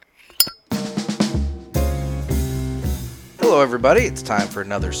Hello, everybody. It's time for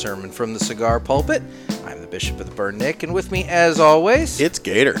another sermon from the cigar pulpit. I'm the Bishop of the Burn, Nick, and with me, as always, it's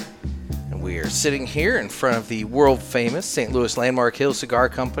Gator. And we are sitting here in front of the world-famous St. Louis Landmark Hill Cigar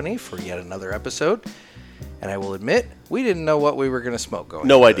Company for yet another episode. And I will admit, we didn't know what we were going to smoke going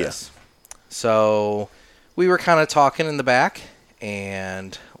No into idea. This. So we were kind of talking in the back,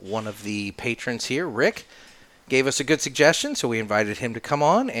 and one of the patrons here, Rick, gave us a good suggestion, so we invited him to come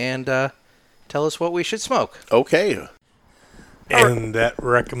on and tell us what we should smoke. Okay. And that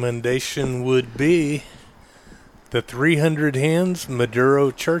recommendation would be the 300 Hands Maduro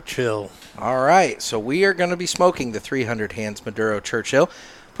Churchill. All right, so we are going to be smoking the 300 Hands Maduro Churchill,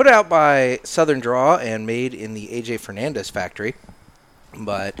 put out by Southern Draw and made in the A.J. Fernandez factory.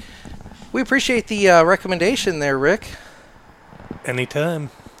 But we appreciate the recommendation there, Rick. Anytime.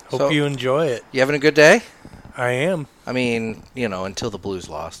 Hope So- you enjoy it. You having a good day? I am. I mean, you know, until the Blues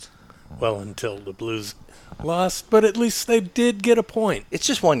lost. Well, until the Blues lost, but at least they did get a point. It's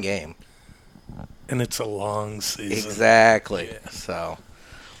just one game. And it's a long season. Exactly. Yeah. So,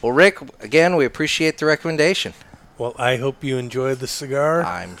 well, Rick, again, we appreciate the recommendation. Well, I hope you enjoy the cigar.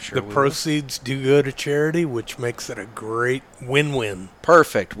 I'm sure the we will. proceeds do go to charity, which makes it a great win-win.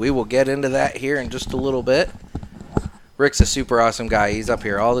 Perfect. We will get into that here in just a little bit. Rick's a super awesome guy. He's up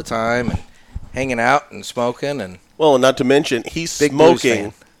here all the time and hanging out and smoking. And Well, and not to mention, he's Big Blues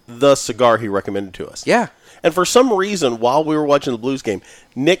smoking fan. the cigar he recommended to us. yeah, And for some reason, while we were watching the Blues game,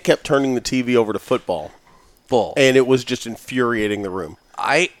 Nick kept turning the TV over to football. bull. And it was just infuriating the room.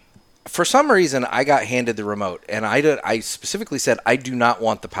 For some reason, I got handed the remote, and I specifically said I do not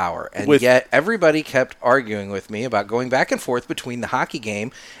want the power, and yet everybody kept arguing with me about going back and forth between the hockey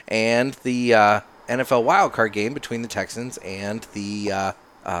game and the NFL wildcard game between the Texans and the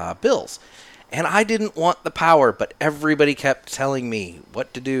Bills. And I didn't want the power, but everybody kept telling me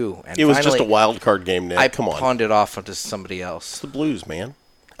what to do. And It was just finally, a wild card game, Nick. I Come on. pawned it off onto somebody else. It's the Blues, man.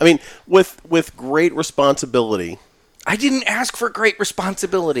 I mean, with great responsibility. I didn't ask for great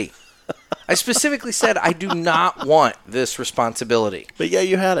responsibility. I specifically said I do not want this responsibility. But yeah,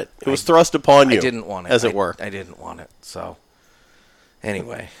 you had it. It was thrust upon you. I didn't want it. As it were. I didn't want it. So,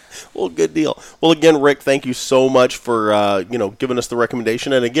 anyway. Well, good deal. Well, again, Rick, thank you so much for giving us the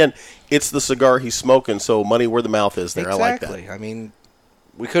recommendation. And again, it's the cigar he's smoking, so money where the mouth is there. Exactly. I like that. I mean,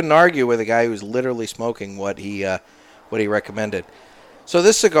 we couldn't argue with a guy who's literally smoking what he recommended. So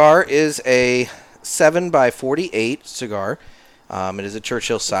this cigar is a 7x48 cigar. It is a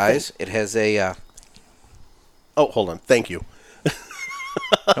Churchill size. It has a... Oh, hold on. Thank you.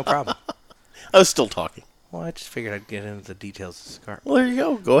 no problem. I was still talking. Well, I just figured I'd get into the details of the cigar. Well, there you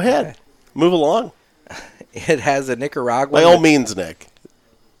go. Go ahead. Okay. Move along. It has a Nicaraguan... By all means, Nick.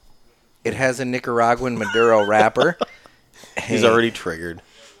 It has a Nicaraguan Maduro wrapper. He's already triggered.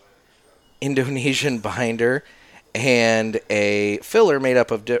 Indonesian binder, and a filler made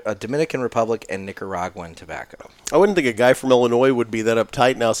up of a Dominican Republic and Nicaraguan tobacco. I wouldn't think a guy from Illinois would be that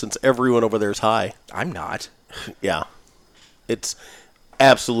uptight now since everyone over there is high. I'm not. Yeah. It's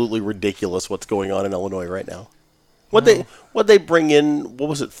absolutely ridiculous what's going on in Illinois right now. What they bring in, what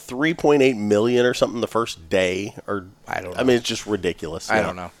was it, 3.8 million or something the first day? Or I don't know. I mean, it's just ridiculous. I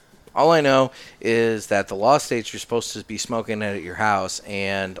don't know. All I know is that the law states you're supposed to be smoking it at your house,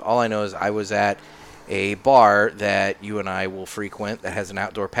 and all I know is I was at a bar that you and I will frequent that has an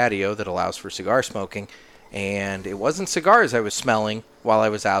outdoor patio that allows for cigar smoking, and it wasn't cigars I was smelling while I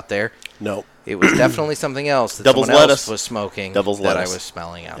was out there. No. It was definitely something else that Devil's someone lettuce. else was smoking Devil's that lettuce. I was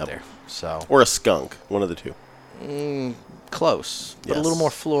smelling out there. So Or a skunk, one of the two. close, but a Yes. little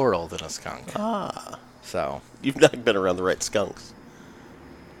more floral than a skunk. Ah. So You've not been around the right skunks.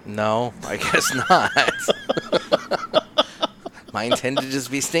 no, I guess not. Mine tend to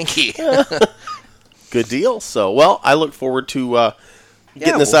just be stinky. Good deal. So, well, I look forward to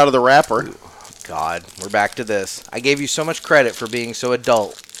getting this out of the wrapper. God, we're back to this. I gave you so much credit for being so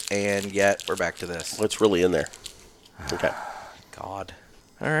adult, and yet we're back to this. What's really in there? Okay. God.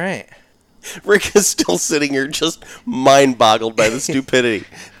 All right. Rick is still sitting here just mind-boggled by the stupidity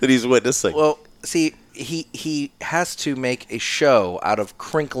that he's witnessing. Well, see, he has to make a show out of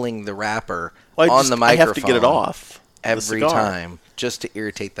crinkling the wrapper on the microphone. I have to get it off every time just to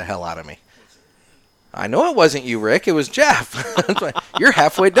irritate the hell out of me. I know it wasn't you, Rick. It was Jeff. You're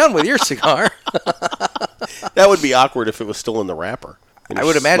halfway done with your cigar. That would be awkward if it was still in the wrapper. and I you're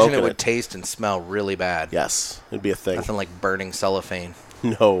would imagine smoking it would taste and smell really bad. Yes, it'd be a thing. Nothing like burning cellophane.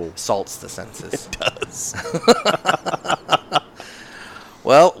 No. Salts the senses. It does.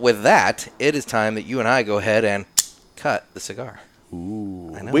 Well, with that, it is time that you and I go ahead and cut the cigar.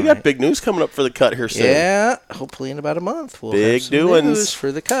 Ooh. I know, We got right? big news coming up for the cut here soon. Yeah, hopefully in about a month we'll Big have some doings. news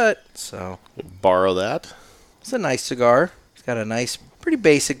for the cut. So Borrow that. it's a nice cigar. It's got a nice, pretty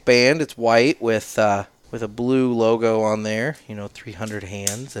basic band. It's white with a blue logo on there. 300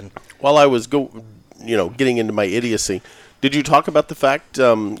 hands. And while I was getting into my idiocy, did you talk about the fact,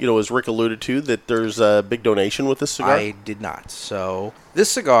 as Rick alluded to, that there's a big donation with this cigar? I did not. So this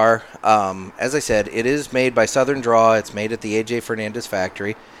cigar, as I said, it is made by Southern Draw. It's made at the A.J. Fernandez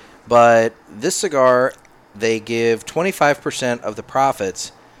factory. But this cigar, they give 25% of the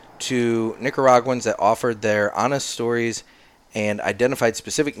profits to Nicaraguans that offered their honest stories and identified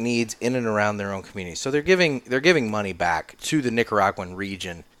specific needs in and around their own community. So they're giving money back to the Nicaraguan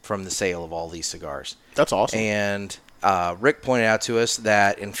region from the sale of all these cigars. That's awesome. And Rick pointed out to us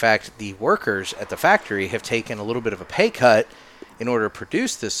that, in fact, the workers at the factory have taken a little bit of a pay cut in order to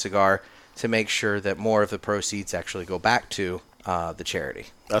produce this cigar to make sure that more of the proceeds actually go back to the charity.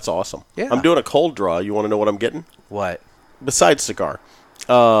 That's awesome. Yeah. I'm doing a cold draw. You want to know what I'm getting? What? Besides cigar.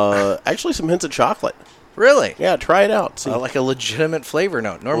 Actually, some hints of chocolate. Really? Yeah, try it out. See. Like a legitimate flavor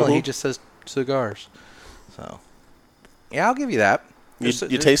note. Normally he just says cigars. So, yeah, I'll give you that. You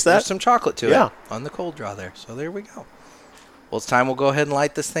taste that? There's some chocolate to Yeah. it on the cold draw there. So there we go. Well, it's time we'll go ahead and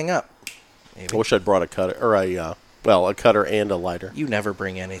light this thing up. Maybe. I wish I'd brought a cutter or a cutter and a lighter. You never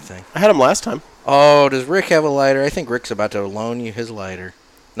bring anything. I had them last time. Oh, does Rick have a lighter? I think Rick's about to loan you his lighter.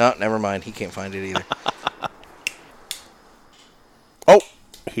 No, never mind. He can't find it either. Oh,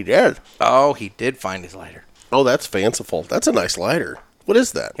 he did. Oh, he did find his lighter. Oh, that's fanciful. That's a nice lighter. What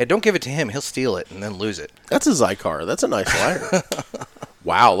is that? Yeah, don't give it to him. He'll steal it and then lose it. That's a Zycar. That's a nice lighter.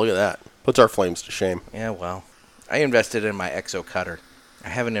 Wow, look at that. Puts our flames to shame. Yeah, well, I invested in my Exo cutter. I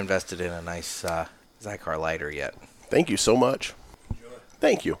haven't invested in a nice Zycar lighter yet. Thank you so much. Enjoy.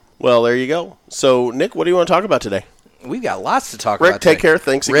 Thank you. Well, there you go. So, Nick, what do you want to talk about today? We've got lots to talk about. Rick, take care.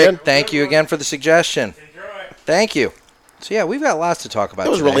 Thanks Rick, again. thank you again for the suggestion. Enjoy. Thank you. So, yeah, we've got lots to talk about That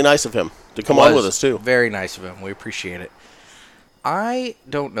was today. really nice of him to come on with us, too. Very nice of him. We appreciate it. I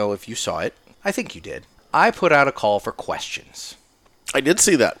don't know if you saw it. I think you did. I put out a call for questions. I did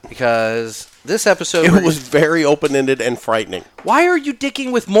see that. Because this episode... It was very open-ended and frightening. Why are you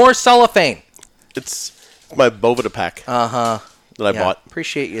dicking with more cellophane? It's my Bovida pack that I bought.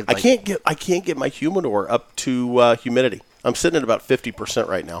 Appreciate you. I can't get my humidor up to humidity. I'm sitting at about 50%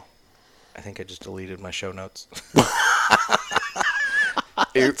 right now. I think I just deleted my show notes.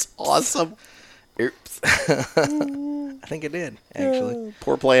 It's awesome. Oops. I think I did, actually.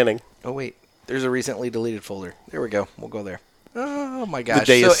 Poor planning. Oh, wait. There's a recently deleted folder. There we go. We'll go there. Oh, my gosh. The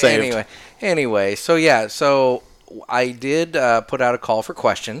day is saved. Anyway, so I did put out a call for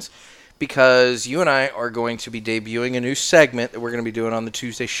questions because you and I are going to be debuting a new segment that we're going to be doing on the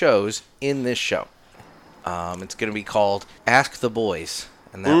Tuesday shows in this show. It's going to be called Ask the Boys,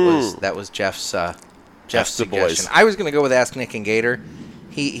 and that was Jeff's suggestion. Boys. I was going to go with Ask Nick and Gator.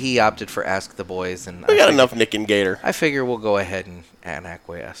 He opted for Ask the Boys, and We got enough Nick and Gator. I figure we'll go ahead and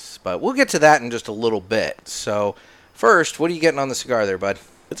acquiesce, but we'll get to that in just a little bit. So first, what are you getting on the cigar there, bud?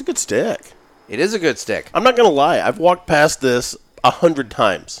 It's a good stick. It is a good stick. I'm not going to lie. I've walked past this 100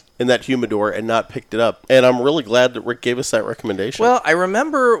 times in that humidor and not picked it up. And I'm really glad that Rick gave us that recommendation. Well, I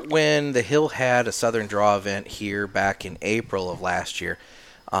remember when the Hill had a Southern Draw event here back in April of last year.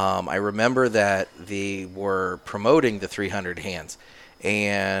 I remember that they were promoting the 300 hands.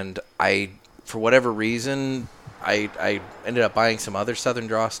 And for whatever reason, I ended up buying some other Southern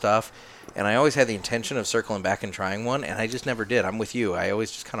Draw stuff. And I always had the intention of circling back and trying one, and I just never did. I'm with you. I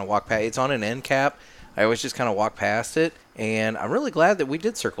always just kind of walk past. It's on an end cap. I always just kind of walk past it, and I'm really glad that we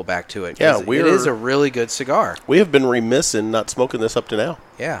did circle back to it. Yeah, it is a really good cigar. We have been remiss in not smoking this up to now.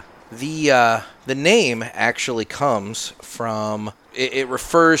 Yeah. The name actually comes from, it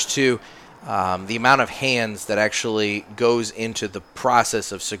refers to the amount of hands that actually goes into the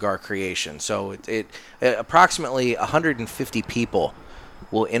process of cigar creation. So it approximately 150 people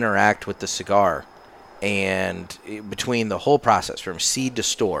will interact with the cigar and between the whole process from seed to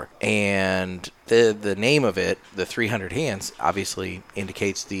store. And the name of it, the 300 hands, obviously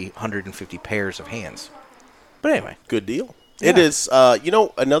indicates the 150 pairs of hands. But anyway. Good deal. Yeah. It is,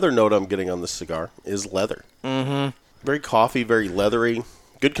 another note I'm getting on this cigar is leather. Mm-hmm. Very coffee, very leathery.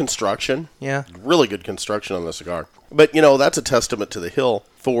 Good construction. Yeah. Really good construction on the cigar. But, that's a testament to the Hill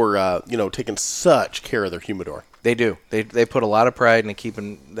for, taking such care of their humidor. They do. They put a lot of pride into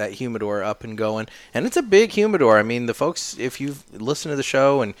keeping that humidor up and going. And it's a big humidor. I mean, the folks, if you've listened to the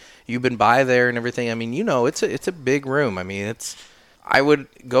show and you've been by there and everything, I mean, it's a big room. I mean, I would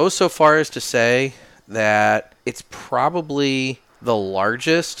go so far as to say that it's probably the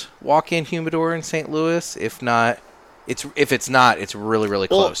largest walk-in humidor in St. Louis, if it's not, it's really, really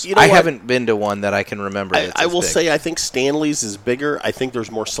close. You know I what? haven't been to one that I can remember. I will say I think Stanley's is bigger. I think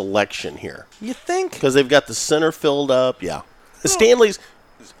there's more selection here. You think? Because they've got the center filled up. Yeah. Stanley's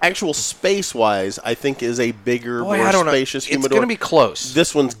actual space-wise, I think, is a bigger, more spacious humidor. It's going to be close.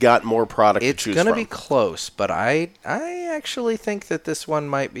 This one's got more product to choose from. It's going to be close, but I actually think that this one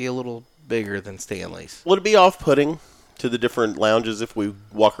might be a little bigger than Stanley's. Would it be off-putting to the different lounges if we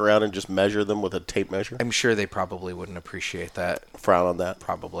walk around and just measure them with a tape measure? I'm sure they probably wouldn't appreciate that. Frown on that?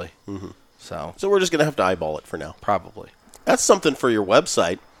 Probably. Mm-hmm. So we're just going to have to eyeball it for now. Probably. That's something for your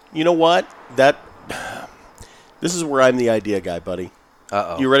website. You know what? This is where I'm the idea guy, buddy.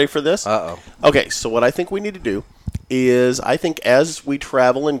 Uh-oh. You ready for this? Uh-oh. Okay, so what I think we need to do is, I think as we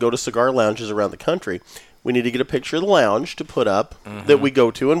travel and go to cigar lounges around the country, we need to get a picture of the lounge to put up that we go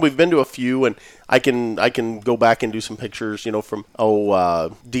to, and we've been to a few, and I can go back and do some pictures, from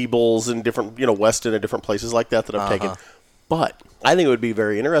D-Bulls and different, Weston and different places like that I've taken. But I think it would be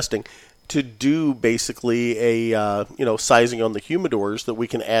very interesting to do basically a sizing on the humidors that we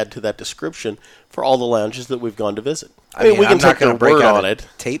can add to that description for all the lounges that we've gone to visit. I mean, we can take their word on it.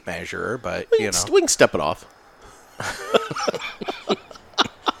 Tape measure, but we can step it off.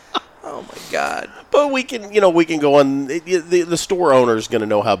 Oh my God! But we can go on. The store owner is going to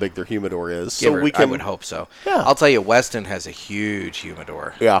know how big their humidor is, so we can. I would hope so. Yeah. I'll tell you, Weston has a huge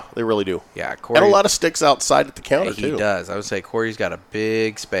humidor. Yeah, they really do. Yeah, Corey, and a lot of sticks outside at the counter too. He does. I would say Corey's got a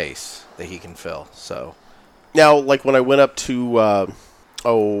big space that he can fill. So now, like when I went up to,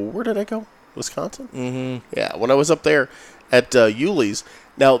 where did I go? Wisconsin. Mm-hmm. Yeah, when I was up there at Yuli's.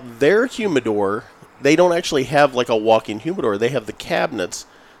 Now their humidor, they don't actually have like a walk-in humidor. They have the cabinets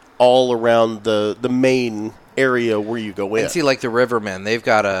all around the main area where you go in. And see, like the Rivermen, they've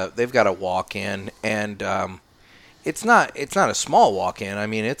got a walk-in, and it's not a small walk-in. I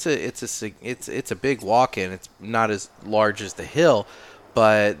mean, it's a big walk-in. It's not as large as the Hill,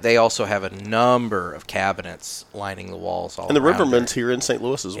 but they also have a number of cabinets lining the walls all around. And the Rivermen's here in St.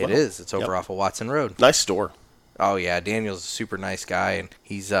 Louis as well. It is. It's over off of Watson Road. Nice store. Oh yeah, Daniel's a super nice guy, and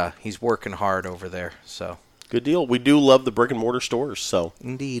he's working hard over there. So. Good deal. We do love the brick and mortar stores, so.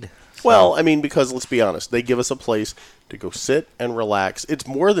 Indeed. Well, I mean, because let's be honest, they give us a place to go sit and relax. It's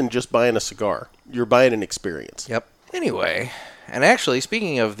more than just buying a cigar. You're buying an experience. Yep. Anyway, and actually,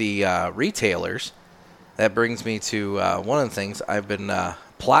 speaking of the retailers, that brings me to one of the things I've been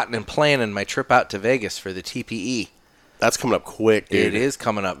plotting and planning my trip out to Vegas for the TPE. That's coming up quick, dude. It is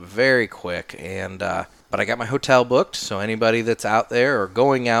coming up very quick, and but I got my hotel booked, so anybody that's out there or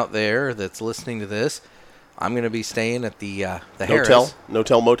going out there that's listening to this, I'm going to be staying at the Harrah's.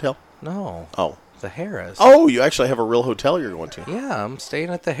 No-tell motel? No. Oh. The Harrah's. Oh, you actually have a real hotel you're going to? Yeah, I'm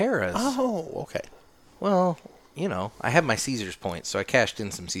staying at the Harrah's. Oh, okay. Well, I have my Caesars points, so I cashed in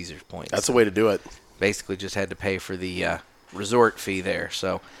some Caesars points. That's the way to do it. Basically just had to pay for the resort fee there.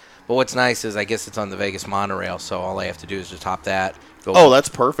 So, but what's nice is I guess it's on the Vegas monorail, so all I have to do is just hop that. That's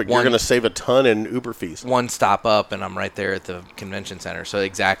perfect. You're going to save a ton in Uber fees. One stop up, and I'm right there at the convention center. So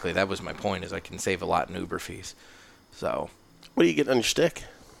exactly, that was my point, is I can save a lot in Uber fees. So, what do you get on your stick?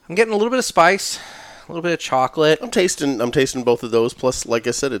 I'm getting a little bit of spice, a little bit of chocolate. I'm tasting both of those. Plus, like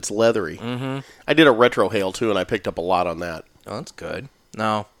I said, it's leathery. Mm-hmm. I did a retro hail too, and I picked up a lot on that. Oh, that's good.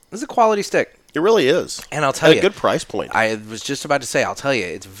 No, this is a quality stick. It really is. And I'll tell you, a good price point. I was just about to say, I'll tell you,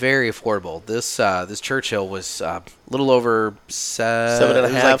 it's very affordable. This Churchill was a little over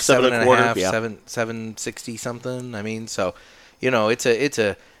 $7.50, $7.25, yeah. $7.60 something. I mean, so it's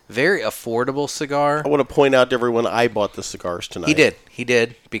a very affordable cigar. I want to point out to everyone, I bought the cigars tonight. He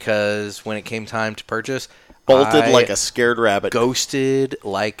did, because when it came time to purchase, bolted like a scared rabbit, ghosted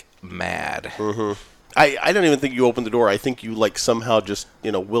like mad. Mm-hmm. I don't even think you opened the door. I think you somehow just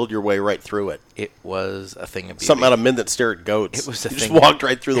willed your way right through it. It was a thing of beauty. Something out of Men That Stare at Goats. It was a you thing. Just walked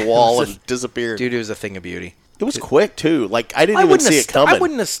right through the wall and disappeared. Dude, it was a thing of beauty. It was quick too. I didn't even see it coming. I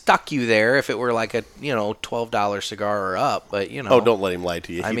wouldn't have stuck you there if it were like a $12 cigar or up. But Oh, don't let him lie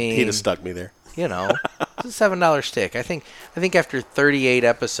to you. He'd have stuck me there. It's a $7 stick. I think after 38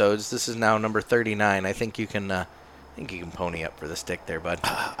 episodes, this is now number 39. I think you can pony up for the stick there, bud.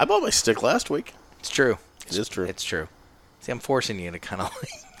 I bought my stick last week. It's true. It is true. It's true. See, I'm forcing you to kind of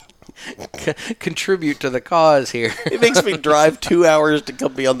contribute to the cause here. It makes me drive 2 hours to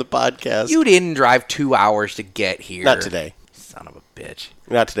come be on the podcast. You didn't drive 2 hours to get here. Not today. Son of a bitch.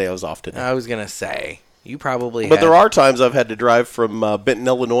 Not today. I was off today. I was going to say, you probably But there are times I've had to drive from Benton,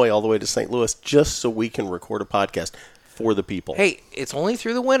 Illinois all the way to St. Louis just so we can record a podcast for the people. Hey, it's only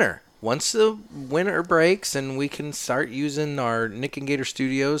through the winter. Once the winter breaks and we can start using our Nick and Gator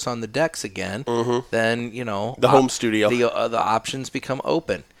studios on the decks again, then, the home studio. The options become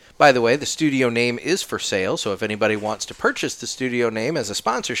open. By the way, the studio name is for sale, so if anybody wants to purchase the studio name as a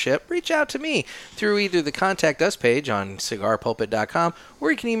sponsorship, reach out to me through either the Contact Us page on cigarpulpit.com,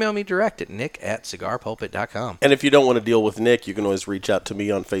 or you can email me direct at nick@cigarpulpit.com. And if you don't want to deal with Nick, you can always reach out to me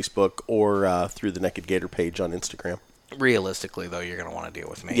on Facebook or through the Naked Gator page on Instagram. Realistically, though, you're going to want to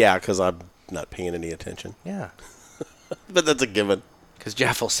deal with me. Yeah, because I'm not paying any attention. Yeah. But that's a given. Because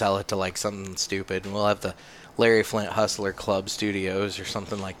Jeff will sell it to, like, something stupid, and we'll have the Larry Flint Hustler Club Studios or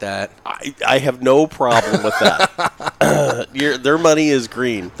something like that. I have no problem with that. Their money is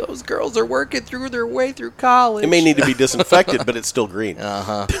green. Those girls are working through their way through college. It may need to be disinfected, but it's still green.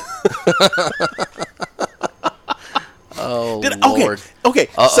 Uh-huh. Lord. Okay.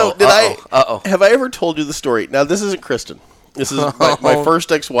 So have I ever told you the story? Now, this isn't Kristen. This is my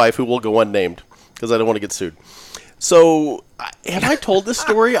first ex-wife, who will go unnamed because I don't want to get sued. So, have I told this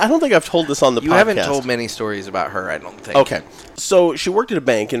story? I don't think I've told this on the podcast. You haven't told many stories about her, I don't think. Okay. So, she worked at a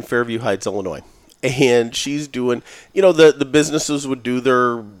bank in Fairview Heights, Illinois. And she's doing, the businesses would do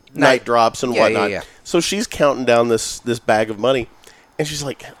their night drops and whatnot. Yeah. So, she's counting down this bag of money. And she's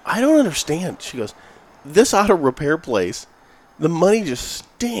like, I don't understand. She goes, this auto repair place, the money just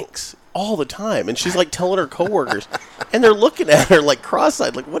stinks all the time. And she's like telling her coworkers. And they're looking at her like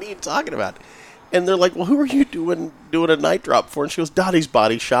cross-eyed, like, what are you talking about? And they're like, well, who are you doing a night drop for? And she goes, Dottie's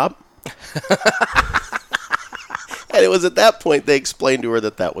Body Shop. And it was at that point they explained to her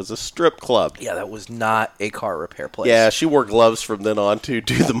that was a strip club. Yeah, that was not a car repair place. Yeah, she wore gloves from then on to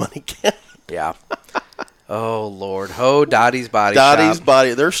do the money count. Yeah. Oh, Lord. Dottie's Body Shop. Dottie's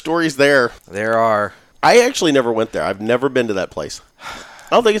Body. There's stories there. There are. I actually never went there. I've never been to that place. I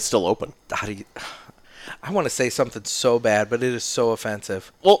don't think it's still open. Dottie. I want to say something so bad, but it is so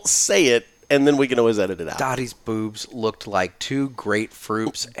offensive. Well, say it. And then we can always edit it out. Dottie's boobs looked like two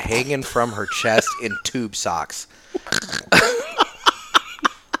grapefruits hanging from her chest in tube socks.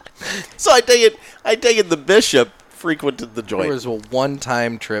 So I take it the bishop frequented the joint. There was a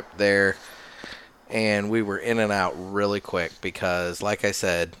one-time trip there, and we were in and out really quick because, like I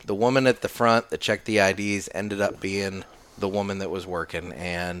said, the woman at the front that checked the IDs ended up being the woman that was working,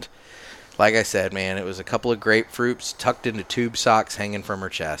 and like I said, man, it was a couple of grapefruits tucked into tube socks hanging from her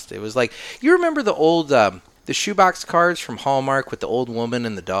chest. It was like, you remember the old, the shoebox cards from Hallmark with the old woman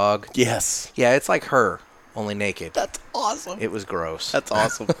and the dog? Yes. Yeah, it's like her, only naked. That's awesome. It was gross. That's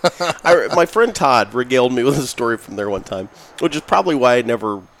awesome. My friend Todd regaled me with a story from there one time, which is probably why I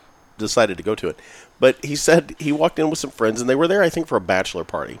never decided to go to it. But he said he walked in with some friends, and they were there, I think, for a bachelor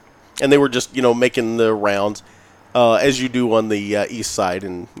party. And they were just, making the rounds. As you do on the east side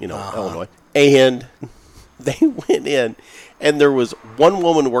in, Illinois. And they went in, and there was one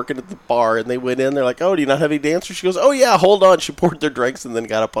woman working at the bar, and they went in, they're like, oh, do you not have any dancers? She goes, oh, yeah, hold on. She poured their drinks and then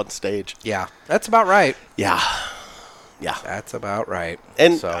got up on stage. Yeah, that's about right. Yeah. That's about right.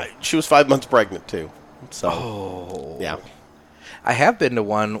 And she was 5 months pregnant, too. So, yeah. I have been to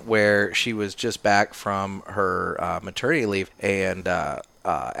one where she was just back from her maternity leave and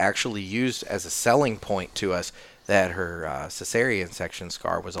actually used as a selling point to us that her cesarean section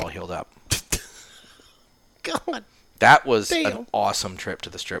scar was all healed up. God. That was an awesome trip to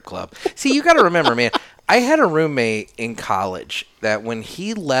the strip club. See, you got to remember, man, I had a roommate in college that when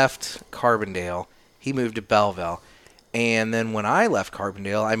he left Carbondale, he moved to Belleville. And then when I left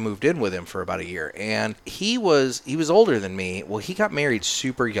Carbondale, I moved in with him for about a year. And he was older than me. Well, he got married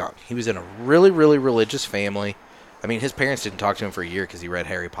super young. He was in a really, really religious family. I mean, his parents didn't talk to him for a year because he read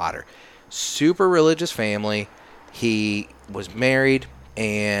Harry Potter. Super religious family. He was married,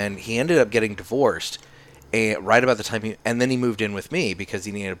 and he ended up getting divorced right about the time and then he moved in with me because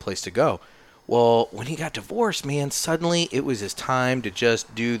he needed a place to go. Well, when he got divorced, man, suddenly it was his time to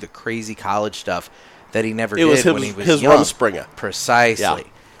just do the crazy college stuff that he never did when he was his young. Rumspringa. Precisely. Yeah.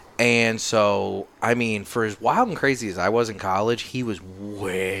 And so, I mean, for as wild and crazy as I was in college, he was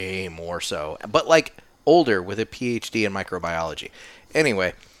way more so. But, like, older with a PhD in microbiology.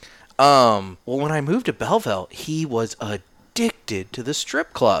 Anyway, well, when I moved to Belleville, he was addicted to the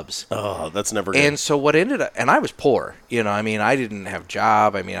strip clubs. Oh, that's never good. And so what ended up, and I was poor, I mean, I didn't have a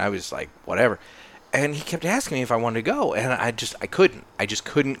job. I mean, I was like, whatever. And he kept asking me if I wanted to go. And I couldn't. I just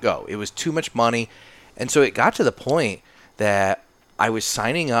couldn't go. It was too much money. And so it got to the point that I was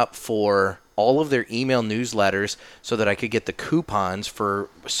signing up for all of their email newsletters so that I could get the coupons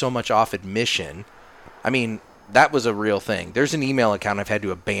for so much off admission. I mean, that was a real thing. There's an email account I've had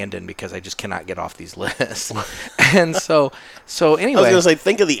to abandon because I just cannot get off these lists. And so anyway. I was going to say,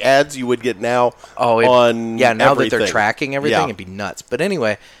 think of the ads you would get now on yeah, now everything. that they're tracking everything, it'd be nuts. But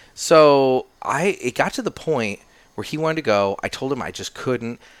anyway, so it got to the point where he wanted to go. I told him I just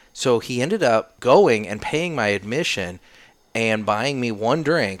couldn't. So he ended up going and paying my admission and buying me one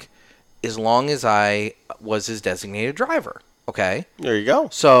drink as long as I was his designated driver. Okay? There you go.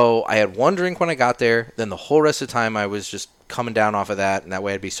 So I had one drink when I got there. Then the whole rest of the time I was just coming down off of that, and that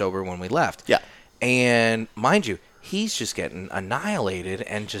way I'd be sober when we left. Yeah. And mind you, he's just getting annihilated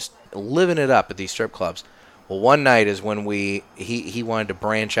and just living it up at these strip clubs. Well, one night is when he wanted to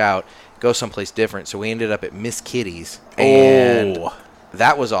branch out, go someplace different, so we ended up at Miss Kitty's, and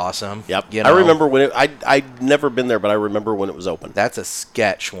that was awesome. Yep. You know? I remember when I'd never been there, but I remember when it was open. That's a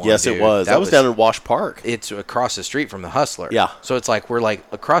sketch one. Yes, dude. it was. That was down in Wash Park. It's across the street from the Hustler. Yeah. So it's like we're like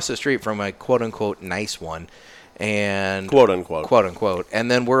across the street from a quote unquote nice one, and Quote unquote.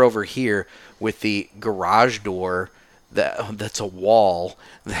 and then we're over here with the garage door that's a wall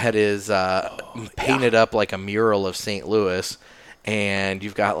that is painted up like a mural of St. Louis, and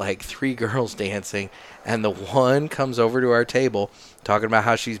you've got like 3 girls dancing, and the one comes over to our table talking about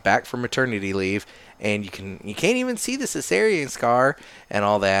how she's back from maternity leave, and you can't even see the cesarean scar and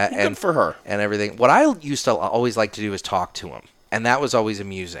all that. Good for her. And everything. What I used to always like to do is talk to him, and that was always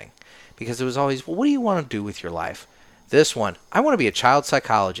amusing because it was always, well, what do you want to do with your life? This one, I want to be a child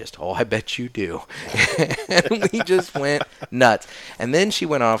psychologist. Oh, I bet you do. And we just went nuts. And then she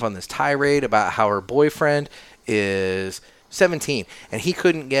went off on this tirade about how her boyfriend is 17 and he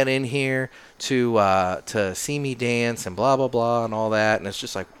couldn't get in here to see me dance and blah blah blah and all that. And it's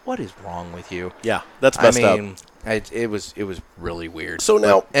just like, what is wrong with you? Yeah, that's messed up. It was really weird. So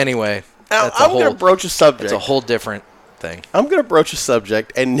now, anyway, I'm going to broach a subject. It's a whole different thing. I'm going to broach a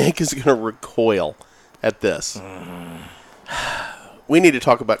subject, and Nick is going to recoil at this. We need to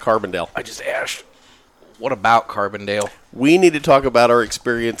talk about Carbondale. I just asked, what about Carbondale? We need to talk about our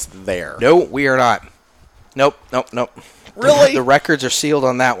experience there. No, we are not. Nope. Really? The records are sealed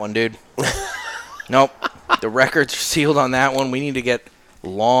on that one, dude. Nope. The records are sealed on that one. We need to get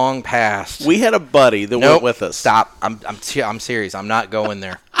long past. We had a buddy that went with us. Stop. I'm serious. I'm not going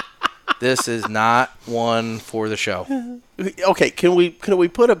there. This is not one for the show. Okay, can we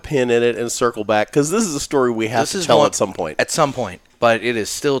put a pin in it and circle back? Because this is a story we have to tell at some point. At some point, but it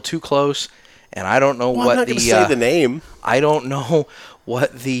is still too close, and I don't know I'm not going to say the name. I don't know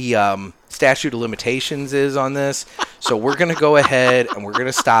what the statute of limitations is on this, so we're going to go ahead and we're going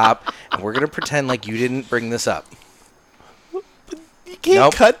to stop, and we're going to pretend like you didn't bring this up. You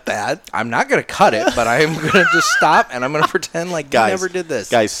can't cut that. I'm not going to cut it, but I'm going to just stop, and I'm going to pretend like you never did this.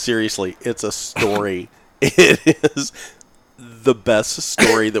 Guys, seriously, it's a story. It is the best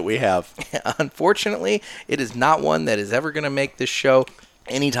story that we have. Unfortunately, it is not one that is ever going to make this show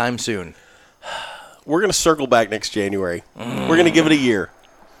anytime soon. We're going to circle back next January. We're going to give it a year.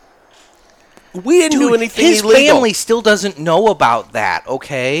 We didn't do anything illegal. His family still doesn't know about that,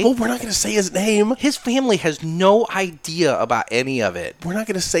 okay? Well, we're not going to say his name. His family has no idea about any of it. We're not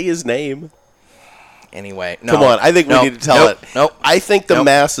going to say his name. Anyway, no. Come on, I think we need to tell it. Nope. I think the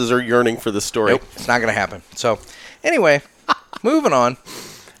masses are yearning for the story. Nope, it's not going to happen. So, anyway, moving on.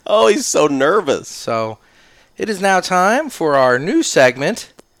 Oh, he's so nervous. So, it is now time for our new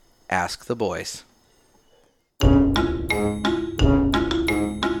segment, Ask the Boys.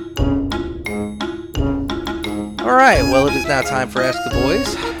 All right, well, it is now time for Ask the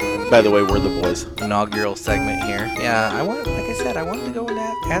Boys. By the way, we're the boys. Inaugural segment here. Yeah, I wanted to go and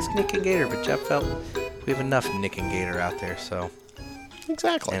ask Nick and Gator, but Jeff felt we have enough Nick and Gator out there, so.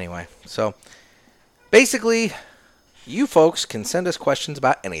 Exactly. Anyway, so basically, you folks can send us questions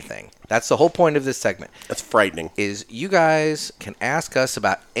about anything. That's the whole point of this segment. That's frightening. Is you guys can ask us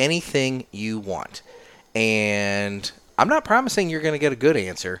about anything you want. And I'm not promising you're going to get a good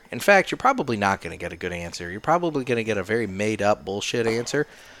answer. In fact, you're probably not going to get a good answer. You're probably going to get a very made-up bullshit answer.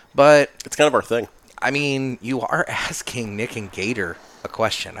 But it's kind of our thing. I mean, you are asking Nick and Gator a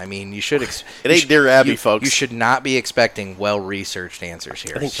question. I mean, you should. It ain't Dear Abby, folks. You should not be expecting well-researched answers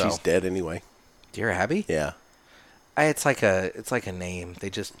here. I think she's dead anyway. Dear Abby? Yeah. It's like a name. They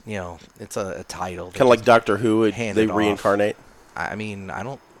just, it's a title. Kind of like Doctor Who. They reincarnate. I mean,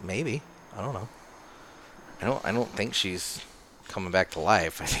 maybe. I don't know. I don't think she's coming back to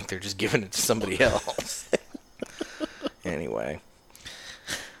life. I think they're just giving it to somebody else. Anyway.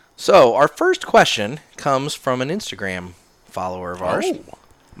 So, our first question comes from an Instagram follower of ours. Oh.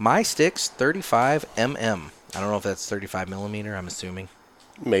 MySticks35mm. I don't know if that's 35 millimeter, I'm assuming.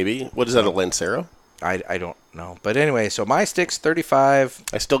 Maybe. What is that, a Lancero? I don't know. But anyway, so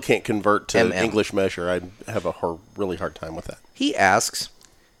MySticks35. I still can't convert to English measure. I have a really hard time with that. He asks,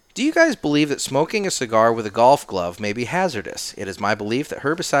 do you guys believe that smoking a cigar with a golf glove may be hazardous? It is my belief that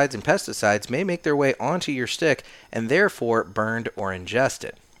herbicides and pesticides may make their way onto your stick and therefore burned or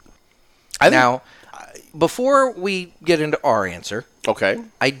ingested. Now, before we get into our answer, okay,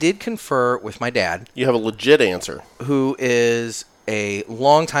 I did confer with my dad. You have a legit answer. Who is a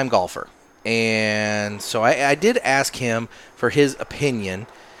longtime golfer. And so I did ask him for his opinion.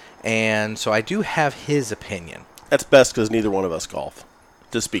 And so I do have his opinion. That's best because neither one of us golf,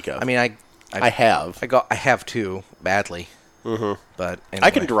 to speak of. I mean, I have. I have too, badly. Mm-hmm. But anyway.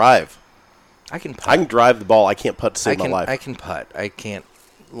 I can drive. I can putt. I can drive the ball. I can't putt to save my life. I can putt. I can't.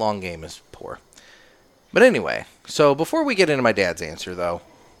 Long game is poor. But anyway, so before we get into my dad's answer, though,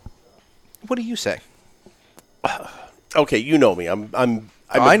 what do you say? Okay, you know me. I'm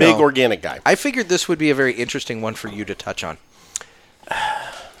a big organic guy. I figured this would be a very interesting one for you to touch on.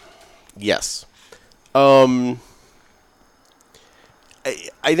 Yes. I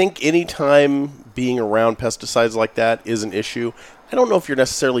think any time being around pesticides like that is an issue. I don't know if you're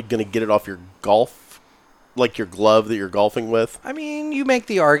necessarily going to get it off your golf, like your glove that you're golfing with. I mean, you make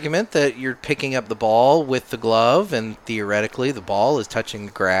the argument that you're picking up the ball with the glove, and theoretically the ball is touching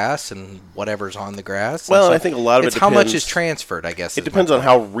the grass and whatever's on the grass. Well, so I think a lot of it depends. How much is depends- transferred, I guess. It depends on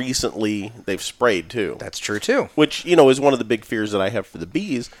how recently they've sprayed, too. That's true, too. Which, is one of the big fears that I have for the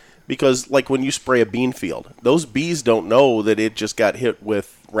bees. Because, like, when you spray a bean field, those bees don't know that it just got hit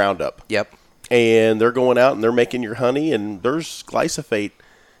with Roundup. Yep. And they're going out and they're making your honey, and there's glyphosate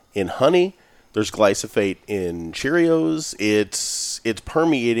in honey. There's glyphosate in Cheerios. It's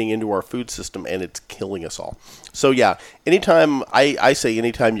permeating into our food system, and it's killing us all. So, yeah, anytime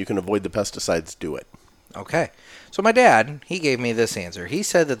anytime you can avoid the pesticides, do it. Okay. So my dad, he gave me this answer. He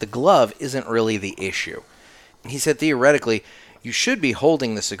said that the glove isn't really the issue. He said theoretically, you should be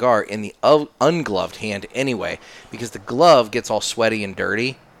holding the cigar in the ungloved hand anyway, because the glove gets all sweaty and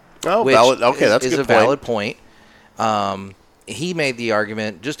dirty. Oh, valid. Okay, that's a good valid point. He made the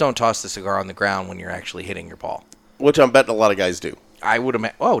argument, just don't toss the cigar on the ground when you're actually hitting your ball. Which I'm betting a lot of guys do. I would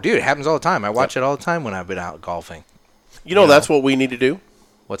imagine. Oh, dude, it happens all the time. I watch it all the time when I've been out golfing. You know, that's what we need to do?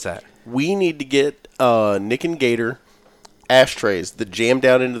 What's that? We need to get Nick and Gator ashtrays that jam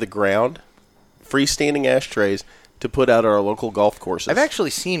down into the ground, freestanding ashtrays, to put out at our local golf courses. I've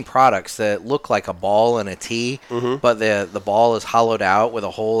actually seen products that look like a ball and a tee, but the ball is hollowed out with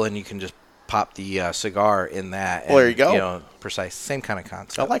a hole, and you can just pop the cigar in that. Well, there you go. Precise. Same kind of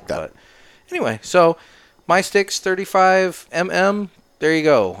concept. I like that. But anyway, so my stick's 35 mm. There you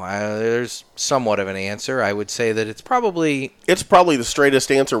go. There's somewhat of an answer. I would say that it's probably the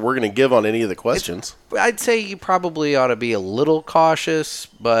straightest answer we're going to give on any of the questions. I'd say you probably ought to be a little cautious,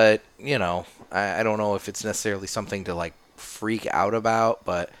 but, I don't know if it's necessarily something to, like, freak out about,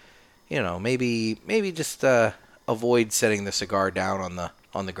 but, maybe just avoid setting the cigar down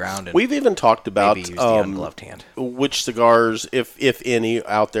on the ground. And we've even talked about maybe use the ungloved hand. Which cigars, if any,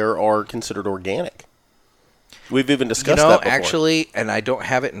 out there are considered organic. We've even discussed that before. Actually, and I don't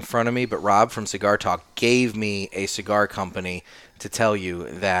have it in front of me, but Rob from Cigar Talk gave me a cigar company to tell you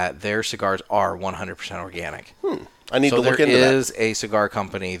that their cigars are 100% organic. I need to look into that. So there is a cigar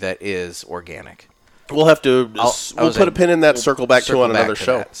company that is organic. We'll have to we'll put a pin in that, circle back to on another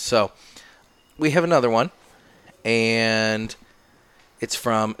show. So we have another one, and it's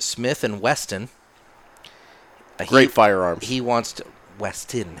from Smith and Weston. Great firearms. He wants to...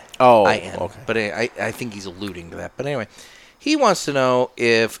 Weston. Oh, I-N. okay. But I think he's alluding to that. But anyway, he wants to know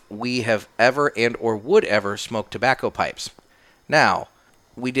if we have ever and or would ever smoke tobacco pipes. Now,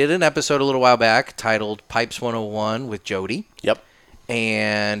 we did an episode a little while back titled Pipes 101 with Jody. Yep.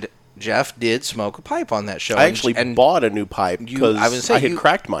 And Jeff did smoke a pipe on that show. I actually bought a new pipe because I had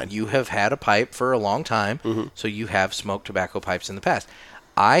cracked mine. You have had a pipe for a long time, so you have smoked tobacco pipes in the past.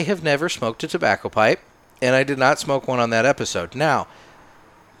 I have never smoked a tobacco pipe, and I did not smoke one on that episode.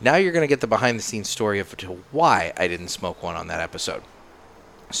 Now you're going to get the behind-the-scenes story of why I didn't smoke one on that episode.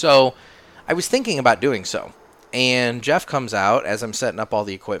 So I was thinking about doing so. And Jeff comes out as I'm setting up all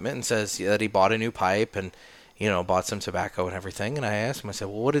the equipment and says that he bought a new pipe and, bought some tobacco and everything. And I asked him, I said,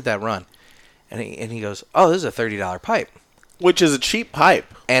 well, what did that run? And he goes, oh, this is a $30 pipe. Which is a cheap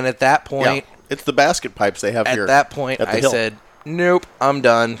pipe. And at that point... Yeah, it's the basket pipes they have here. At that point, I said, nope, I'm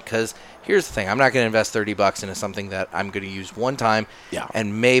done, because... Here's the thing. I'm not going to invest $30 into something that I'm going to use one time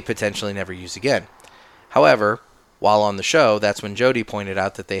and may potentially never use again. However, while on the show, that's when Jody pointed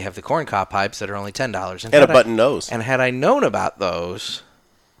out that they have the corncob pipes that are only $10. And a button nose. And had I known about those,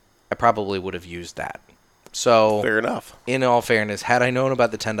 I probably would have used that. So, fair enough. In all fairness, had I known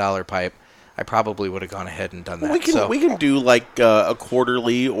about the $10 pipe, I probably would have gone ahead and done that. We can do like a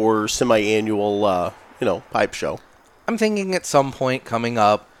quarterly or semi-annual, pipe show. I'm thinking at some point coming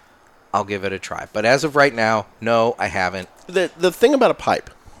up, I'll give it a try. But as of right now, no, I haven't. The thing about a pipe,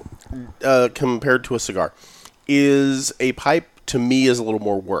 compared to a cigar, is a pipe, to me, is a little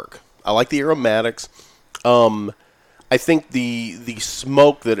more work. I like the aromatics. I think the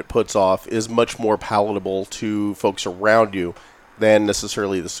smoke that it puts off is much more palatable to folks around you than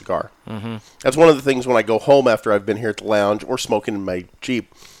necessarily the cigar. Mm-hmm. That's one of the things when I go home after I've been here at the lounge or smoking in my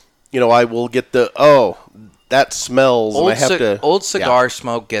Jeep. I will get that smells. Old cigar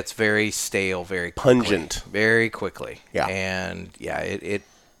smoke gets very stale, very quickly, pungent, very quickly. Yeah, and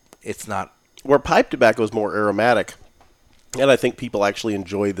it's not. Where pipe tobacco is more aromatic, and I think people actually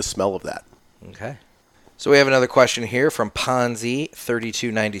enjoy the smell of that. Okay. So we have another question here from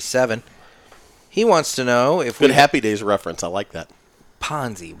Ponzi3297. He wants to know if Good Happy Days reference. I like that.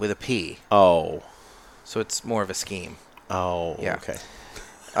 Ponzi with a P. Oh. So it's more of a scheme. Oh, yeah. Okay.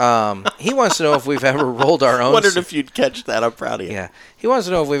 He wants to know if we've ever rolled our own. Wondered if you'd catch that. I'm proud of you. Yeah. He wants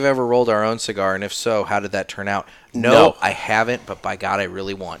to know if we've ever rolled our own cigar, and if so, how did that turn out? No, I haven't, but by God, I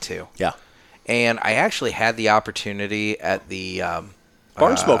really want to. Yeah. And I actually had the opportunity at the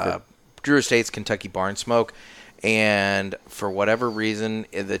Barn Smoker. Drew Estates Kentucky Barn Smoke, and for whatever reason,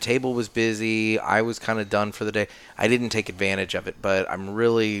 the table was busy. I was kind of done for the day. I didn't take advantage of it, but I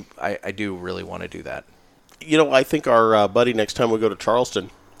do really want to do that. I think our buddy next time we go to Charleston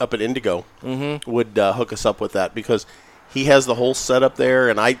up at Indigo would hook us up with that because he has the whole setup there,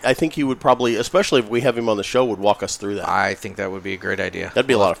 and I think he would probably, especially if we have him on the show, would walk us through that. I think that would be a great idea. That'd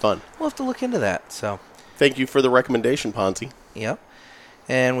be a lot of fun. We'll have to look into that. So, thank you for the recommendation, Ponzi. Yep.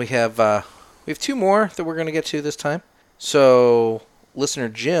 And we have two more that we're going to get to this time. So, listener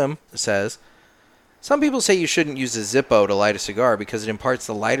Jim says, some people say you shouldn't use a Zippo to light a cigar because it imparts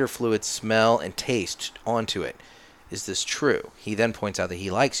the lighter fluid smell and taste onto it. Is this true? He then points out that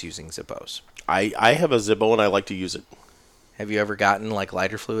he likes using Zippos. I have a Zippo and I like to use it. Have you ever gotten like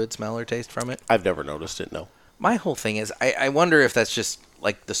lighter fluid smell or taste from it? I've never noticed it, no. My whole thing is, I wonder if that's just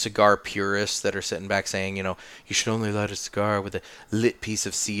like the cigar purists that are sitting back saying, you should only light a cigar with a lit piece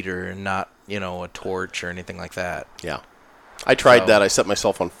of cedar and not, a torch or anything like that. Yeah. I tried that. I set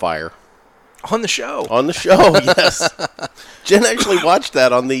myself on fire. On the show. On the show, yes. Jen actually watched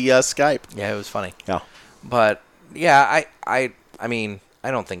that on the Skype. Yeah, it was funny. Yeah. But, yeah, I mean,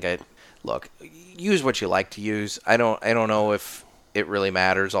 I don't think look, use what you like to use. I don't know if it really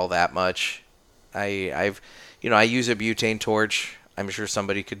matters all that much. I use a butane torch. I'm sure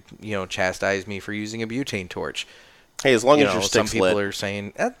somebody could, chastise me for using a butane torch. Hey, as long as your some stick's people lit. are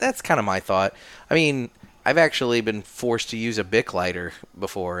saying that's kind of my thought. I mean, I've actually been forced to use a Bic lighter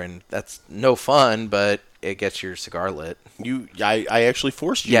before, and that's no fun, but it gets your cigar lit. I actually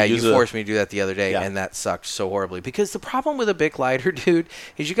forced you. Yeah, you forced me to do that the other day, Yeah. and that sucked so horribly. Because the problem with a Bic lighter, dude,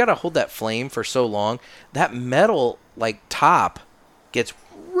 is you got to hold that flame for so long. That metal top gets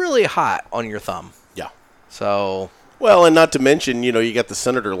really hot on your thumb. Yeah. So. Well, and not to mention, you got the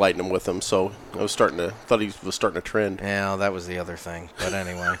senator lighting them with them, so I was thought he was starting to trend. Yeah, that was the other thing. But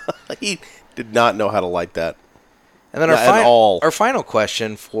anyway. He did not know how to light that. And then our final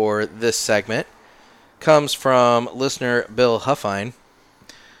question for this segment comes from listener Bill Huffine,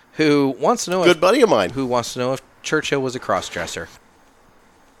 who wants to know Good buddy of mine. Who wants to know if Churchill was a cross-dresser.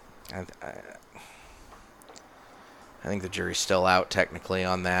 I think the jury's still out technically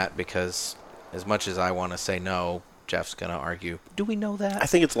on that because as much as I want to say no, Jeff's going to argue, do we know that? I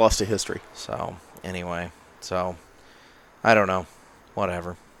think it's lost to history. So, anyway. I don't know.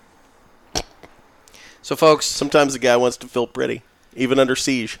 Whatever. So, folks. Sometimes the guy wants to feel pretty, even under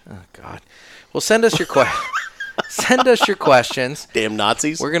siege. Oh, God. Well, send us your send us your questions. Damn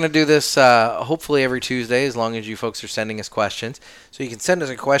Nazis. We're going to do this hopefully every Tuesday as long as you folks are sending us questions. So you can send us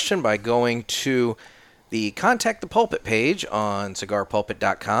a question by going to the Contact the Pulpit page on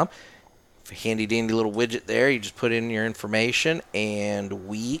cigarpulpit.com. Handy dandy little widget there. You just put in your information and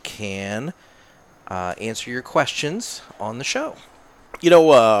we can answer your questions on the show.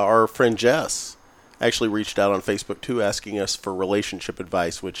 Our friend Jess actually reached out on Facebook too asking us for relationship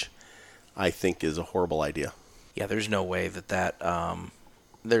advice, which I think is a horrible idea. Yeah, there's no way that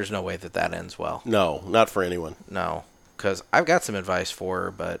ends well. No, not for anyone. No, because I've got some advice for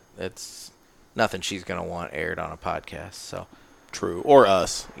her, but it's nothing she's going to want aired on a podcast. So true, or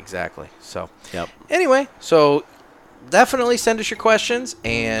us. Exactly. So yep. Anyway, so definitely send us your questions,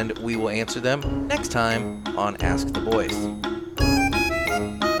 and we will answer them next time on Ask the Boys.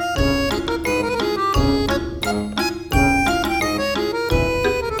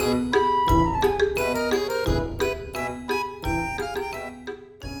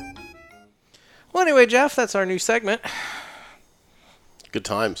 Well, anyway, Jeff, that's our new segment. Good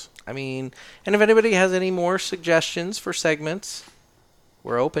times. I mean, and if anybody has any more suggestions for segments,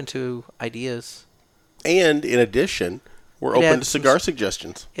 we're open to ideas. And in addition, we're open to cigar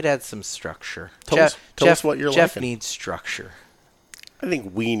suggestions. It adds some structure. Tell us what you're Jeff liking. needs structure. I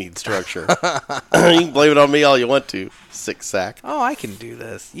think we need structure. You can blame it on me all you want to, sick sack. Oh, I can do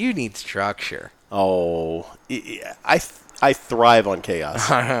this. You need structure. Oh, I thrive on chaos.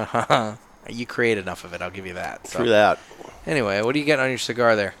 You create enough of it, I'll give you that. So. True that. Anyway, what are you getting on your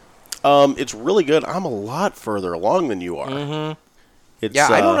cigar there? It's really good. I'm a lot further along than you are. Mm-hmm.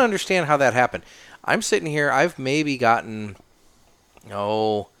 I don't understand how that happened. I'm sitting here, I've maybe gotten,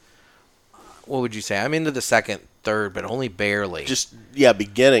 what would you say? I'm into the second, third, but only barely. Just,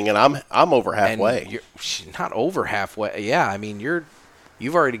 beginning, and I'm over halfway. And you're not over halfway. Yeah, I mean,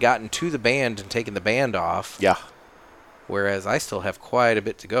 you've already gotten to the band and taken the band off. Yeah. Whereas I still have quite a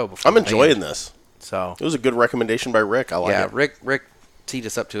bit to go before I'm enjoying this. So it was a good recommendation by Rick. I like it. Yeah, Rick teed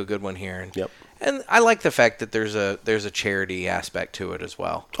us up to a good one here. Yep. And I like the fact that there's a charity aspect to it as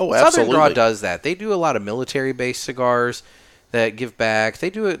well. Oh, absolutely. Southern Draw does that. They do a lot of military-based cigars that give back.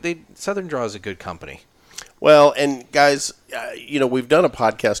 Southern Draw is a good company. Well, and guys, we've done a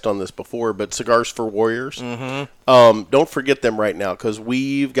podcast on this before, but Cigars for Warriors. Mm-hmm. Don't forget them right now because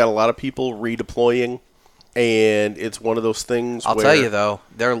we've got a lot of people redeploying, and it's one of those things. I'll tell you though,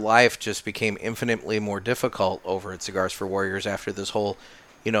 their life just became infinitely more difficult over at Cigars for Warriors after this whole,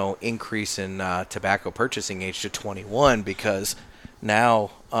 increase in tobacco purchasing age to 21 because now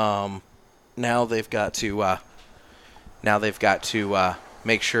they've got to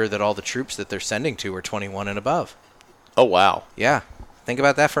make sure that all the troops that they're sending to are 21 and above. Oh, wow. Yeah. Think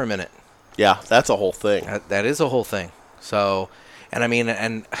about that for a minute. Yeah, that's a whole thing. That is a whole thing. So, and I mean,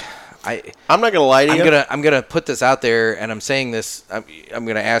 and I'm not going to lie to you. I'm gonna put this out there, and I'm saying this. I'm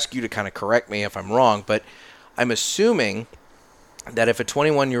gonna ask you to kind of correct me if I'm wrong, but I'm assuming that if a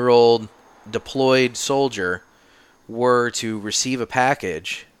 21-year-old deployed soldier were to receive a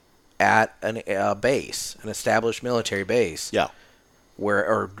package at a base, an established military base,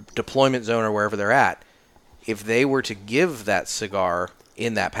 or deployment zone or wherever they're at, if they were to give that cigar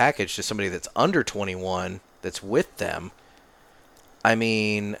in that package to somebody that's under 21 that's with them, I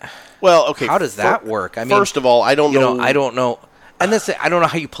mean, well, okay, how does that work? I mean, first of all, I don't know. I don't know, and I don't know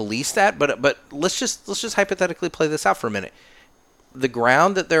how you police that. But let's just hypothetically play this out for a minute. The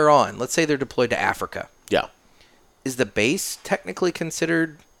ground that they're on, let's say they're deployed to Africa. Yeah, is the base technically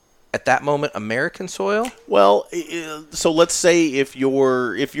considered at that moment American soil? Well, so let's say if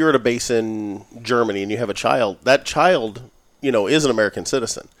you're at a base in Germany and you have a child, that child, is an American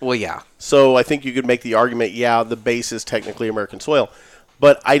citizen. Well, yeah. So I think you could make the argument, the base is technically American soil,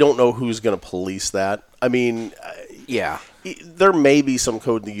 but I don't know who's going to police that. I mean, yeah, there may be some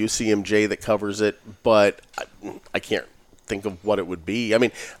code in the UCMJ that covers it, but I can't think of what it would be. I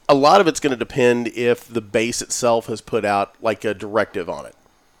mean, a lot of it's going to depend if the base itself has put out like a directive on it.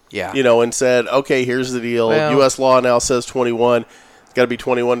 Yeah. And said, okay, here's the deal. Well, U.S. law now says 21. It's got to be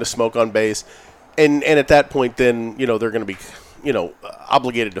 21 to smoke on base. And at that point, then, they're going to be,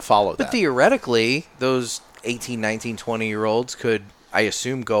 obligated to follow that. But theoretically, those 18, 19, 20-year-olds could, I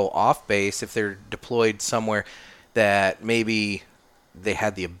assume, go off base if they're deployed somewhere that maybe they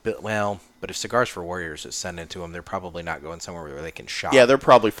had the ability. Well, but if Cigars for Warriors is sent into them, they're probably not going somewhere where they can shop. Yeah, they're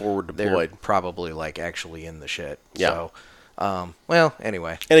probably forward deployed. They're probably, actually in the shit. Yeah. So, well,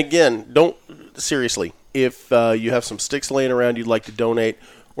 anyway. And again, seriously, if you have some sticks laying around you'd like to donate,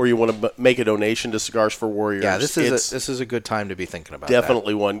 or you want to make a donation to Cigars for Warriors. Yeah, this is a good time to be thinking about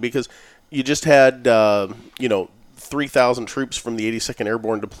definitely that. One, because you just had 3,000 troops from the 82nd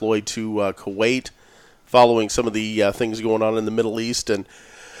Airborne deployed to Kuwait, following some of the things going on in the Middle East, and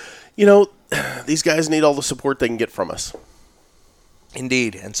these guys need all the support they can get from us.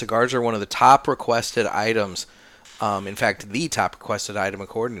 Indeed, and cigars are one of the top requested items. In fact, the top requested item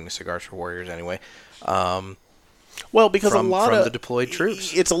according to Cigars for Warriors, anyway. Well, because from a lot of the deployed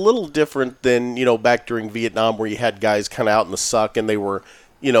troops, it's a little different than back during Vietnam, where you had guys kind of out in the suck and they were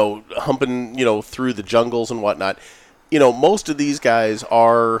humping through the jungles and whatnot. Most of these guys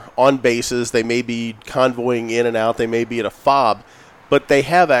are on bases. They may be convoying in and out. They may be at a FOB, but they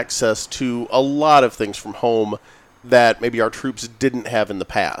have access to a lot of things from home that maybe our troops didn't have in the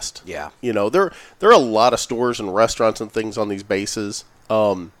past. Yeah. There are a lot of stores and restaurants and things on these bases.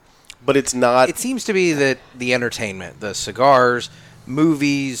 But it's not. It seems to be that the entertainment, the cigars,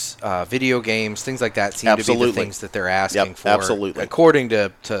 movies, video games, things like that seem to be the things that they're asking for. Absolutely. According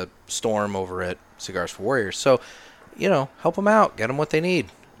to Storm over at Cigars for Warriors. So, help them out. Get them what they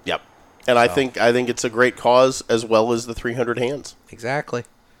need. Yep. And I think it's a great cause, as well as the 300 hands. Exactly.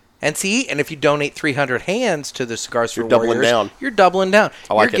 And if you donate 300 hands to the Cigars for doubling Warriors, down. You're doubling down.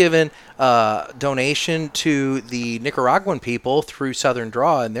 You're giving donation to the Nicaraguan people through Southern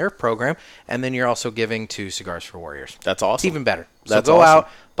Draw in their program, and then you're also giving to Cigars for Warriors. That's awesome. It's even better. That's so go awesome. out,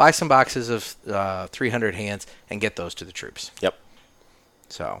 buy some boxes of 300 hands, and get those to the troops. Yep.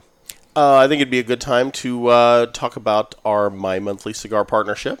 So, I think it'd be a good time to talk about our My Monthly Cigar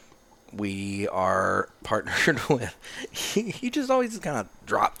partnership. we are partnered with. You just always kind of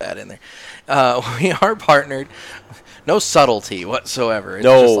drop that in there. We are partnered. No subtlety whatsoever. It's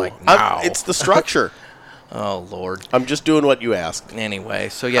just like, no. It's the structure. Oh, Lord. I'm just doing what you asked. Anyway,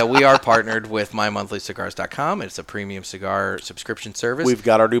 so yeah, we are partnered with mymonthlycigars.com. It's a premium cigar subscription service. We've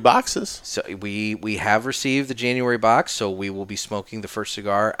got our new boxes. So we have received the January box, so we will be smoking the first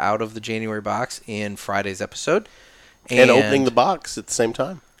cigar out of the January box in Friday's episode. And opening the box at the same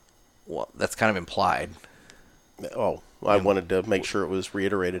time. Well, that's kind of implied. Oh, I wanted to make sure it was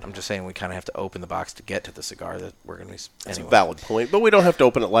reiterated. I'm just saying we kind of have to open the box to get to the cigar that we're going to be... That's a valid point, but we don't have to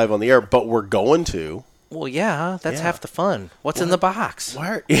open it live on the air, but we're going to. Well, yeah, that's half the fun. What's in the box?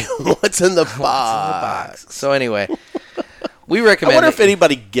 What's in the box? So anyway, we recommend... I wonder if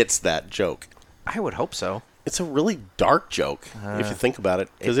anybody gets that joke. I would hope so. It's a really dark joke, if you think about it,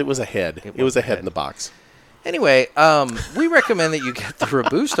 because it was a head. It was a head in the box. Anyway, we recommend that you get the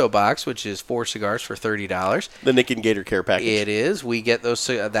Robusto box, which is 4 cigars for $30. The Nick and Gator Care package. It is. We get those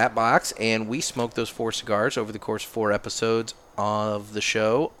that box, and we smoke those 4 cigars over the course of 4 episodes of the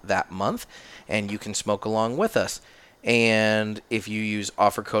show that month, and you can smoke along with us. And if you use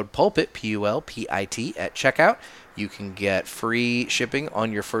offer code PULPIT, PULPIT, at checkout, you can get free shipping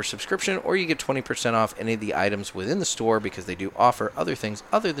on your first subscription, or you get 20% off any of the items within the store because they do offer other things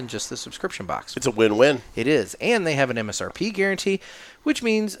other than just the subscription box. It's a win-win. It is. And they have an MSRP guarantee, which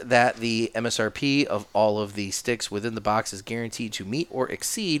means that the MSRP of all of the sticks within the box is guaranteed to meet or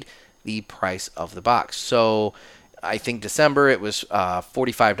exceed the price of the box. So I think December it was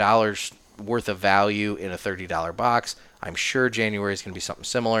 $45 worth of value in a $30 box. I'm sure January is going to be something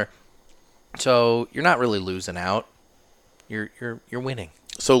similar. So you're not really losing out. You're winning.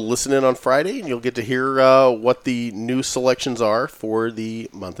 So listen in on Friday, and you'll get to hear what the new selections are for the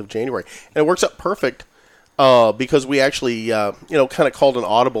month of January. And it works out perfect because we actually, kind of called an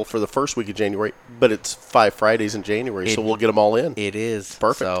audible for the first week of January, but it's 5 Fridays in January, so we'll get them all in. It is.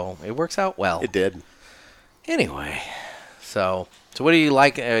 Perfect. So it works out well. It did. Anyway, so what do you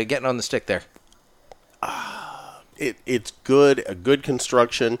like getting on the stick there? It's good, a good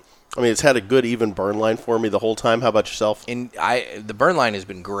construction. I mean, it's had a good even burn line for me the whole time. How about yourself? And the burn line has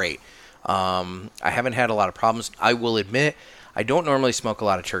been great. I haven't had a lot of problems. I will admit, I don't normally smoke a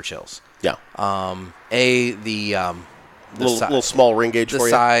lot of Churchills. Yeah. The little small ring gauge for you. The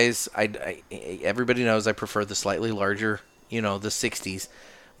size, everybody knows I prefer the slightly larger, the 60s.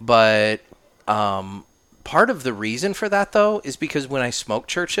 But part of the reason for that, though, is because when I smoke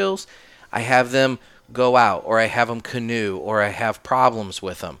Churchills, I have them go out, or I have them canoe, or I have problems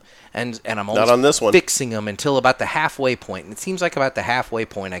with them. And I'm always not on this one. Fixing them until about the halfway point. And it seems like about the halfway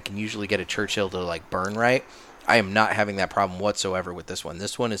point I can usually get a Churchill to burn right. I am not having that problem whatsoever with this one.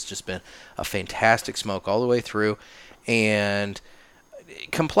 This one has just been a fantastic smoke all the way through. And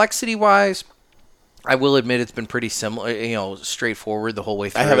complexity-wise, I will admit it's been pretty similar, straightforward the whole way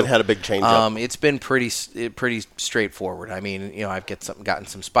through. I haven't had a big change up. It's been pretty straightforward. I mean, I've gotten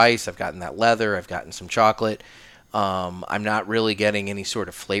some spice, I've gotten that leather, I've gotten some chocolate. I'm not really getting any sort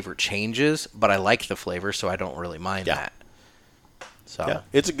of flavor changes, but I like the flavor, so I don't really mind that. So yeah,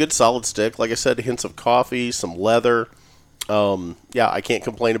 it's a good solid stick. Like I said, hints of coffee, some leather. I can't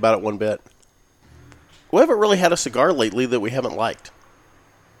complain about it one bit. We haven't really had a cigar lately that we haven't liked.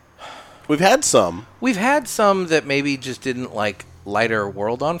 We've had some. We've had some that maybe just didn't light our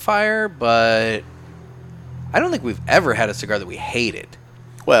world on fire, but I don't think we've ever had a cigar that we hated.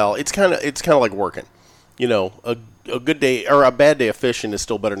 Well, it's kind of like working. A good day or a bad day of fishing is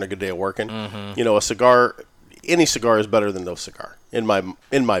still better than a good day of working. Mm-hmm. A cigar, any cigar is better than no cigar in my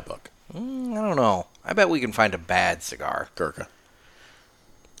book. I don't know. I bet we can find a bad cigar. Gurkha.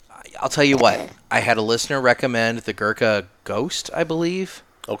 I'll tell you what. I had a listener recommend the Gurkha Ghost, I believe.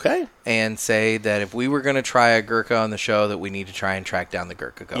 Okay. And say that if we were going to try a Gurkha on the show, that we need to try and track down the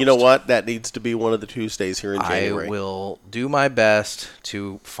Gurkha Ghost. You know what? That needs to be one of the Tuesdays here in January. I will do my best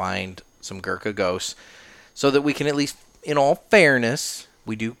to find some Gurkha Ghosts so that we can at least, in all fairness,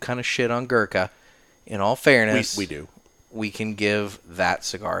 we do kind of shit on Gurkha. In all fairness, we do. We can give that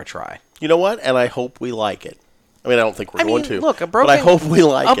cigar a try. You know what? And I hope we like it. I mean, I don't think we're going to. Look, but I hope we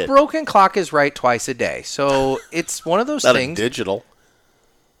like it. A broken clock is right twice a day. So it's one of those Not things. A digital.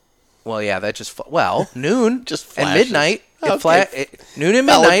 Well, yeah, that just noon just and midnight. Okay. Noon and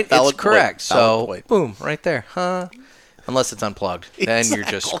midnight. Valid it's correct. Point. So point. Boom, right there, huh? Unless it's unplugged, then you're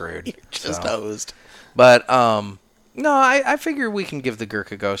just screwed. You're just hosed. But no, I figure we can give the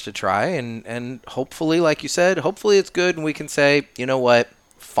Gurkha Ghost a try, and hopefully, like you said, hopefully it's good, and we can say, you know what,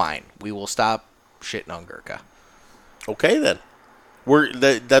 fine, we will stop shitting on Gurkha. Okay, then.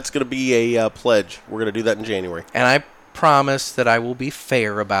 That's going to be a pledge. We're going to do that in January. And I promise that I will be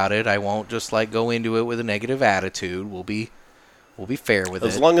fair about it. I won't just like go into it with a negative attitude. We'll be fair with it.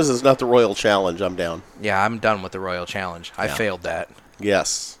 As long as it's not the Royal Challenge, I'm down. Yeah, I'm done with the Royal Challenge. I failed that.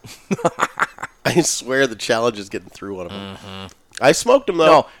 Yes. I swear the challenge is getting through one of them. Mm-hmm. I smoked them,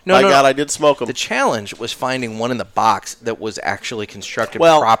 though. No, God, I did smoke them. The challenge was finding one in the box that was actually constructed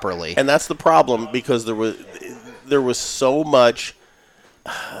properly. And that's the problem, because there was so much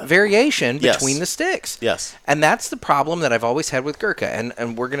variation between the sticks. Yes. And that's the problem that I've always had with Gurkha.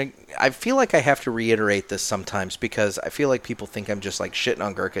 And we're going to... I feel like I have to reiterate this sometimes, because I feel like people think I'm just like shitting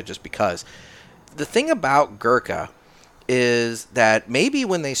on Gurkha just because. The thing about Gurkha is that maybe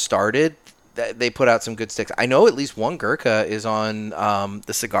when they started, they put out some good sticks. I know at least one Gurkha is on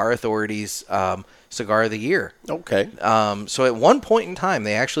the Cigar Authority's Cigar of the Year. Okay. So at one point in time,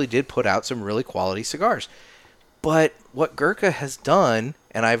 they actually did put out some really quality cigars. But what Gurkha has done,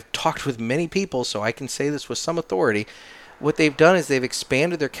 and I've talked with many people, so I can say this with some authority, what they've done is they've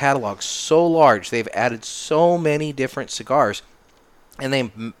expanded their catalog so large. They've added so many different cigars, and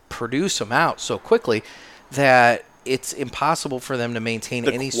they produce them out so quickly that it's impossible for them to maintain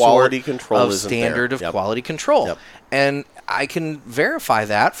any sort of standard of quality control. Yep. And I can verify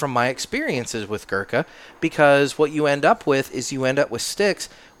that from my experiences with Gurkha, because what you end up with is you end up with sticks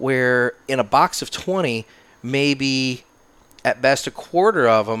where in a box of 20, maybe at best a quarter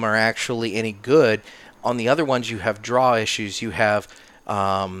of them are actually any good. On the other ones, you have draw issues, you have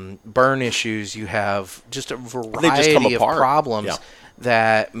burn issues, you have just a variety of problems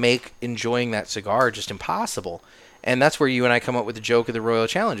that make enjoying that cigar just impossible. And that's where you and I come up with the joke of the Royal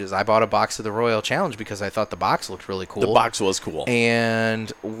Challenges. I bought a box of the Royal Challenge because I thought the box looked really cool. The box was cool.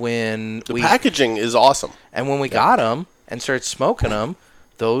 And when the packaging is awesome. And when we got them and started smoking them,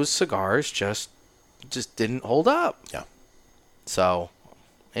 those cigars just didn't hold up. Yeah. So,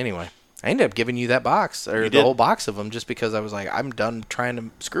 anyway, I ended up giving you that box, or the whole box of them, just because I was like, I'm done trying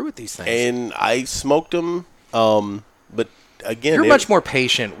to screw with these things. And I smoked them, but again, you're much more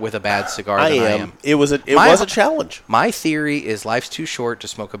patient with a bad cigar than I am. It was a challenge. My theory is life's too short to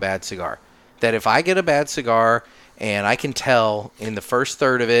smoke a bad cigar. That if I get a bad cigar and I can tell in the first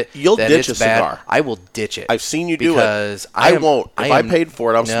third of it that ditch it's a bad, cigar. I will ditch it. I've seen you do it. Because I won't. If I paid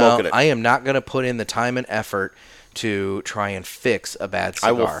for it, I'm smoking it. I am not going to put in the time and effort to try and fix a bad cigar.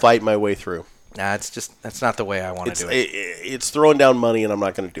 I will fight my way through. That's not the way I want to do it. It's throwing down money, and I'm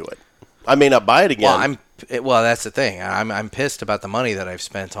not going to do it. I may not buy it again. Well, that's the thing. I'm pissed about the money that I've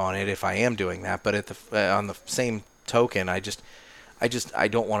spent on it if I am doing that. But on the same token, I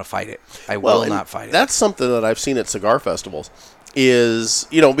don't want to fight it. I will not fight it. That's something that I've seen at cigar festivals. Is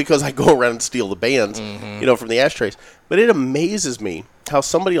because I go around and steal the bands, from the ashtrays. But it amazes me how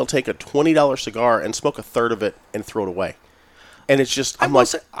somebody will take a $20 cigar and smoke a third of it and throw it away. And it's just,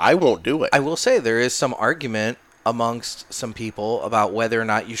 I won't do it. I will say there is some argument amongst some people about whether or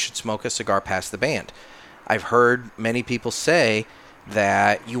not you should smoke a cigar past the band. I've heard many people say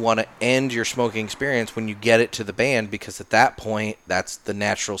that you want to end your smoking experience when you get it to the band, because at that point, that's the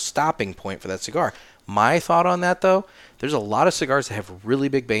natural stopping point for that cigar. My thought on that, though, there's a lot of cigars that have really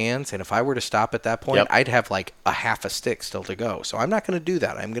big bands, and if I were to stop at that point, I'd have like a half a stick still to go. So I'm not going to do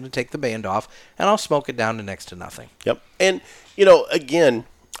that. I'm going to take the band off, and I'll smoke it down to next to nothing. Yep. And, again,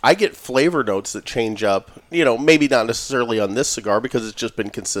 I get flavor notes that change up, maybe not necessarily on this cigar because it's just been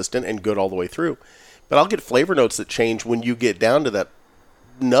consistent and good all the way through. But I'll get flavor notes that change when you get down to that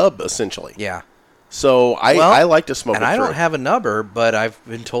nub, essentially. Yeah. So I like to smoke it through. And I don't have a nubber, but I've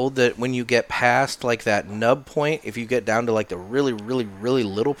been told that when you get past like that nub point, if you get down to like the really, really, really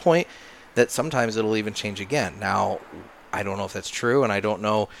little point, that sometimes it'll even change again. Now, I don't know if that's true, and I don't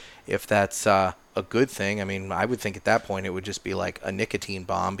know if that's a good thing. I mean, I would think at that point it would just be like a nicotine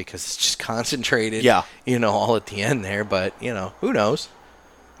bomb because it's just concentrated, all at the end there. But, who knows?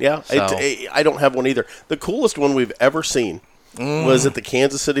 Yeah, so. I don't have one either. The coolest one we've ever seen was at the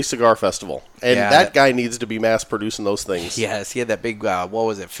Kansas City Cigar Festival. And that guy needs to be mass producing those things. Yes, he had that big,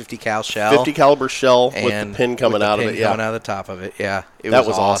 50 cal shell? 50 caliber shell with the pin coming out of it. Coming out of the top of it, yeah. That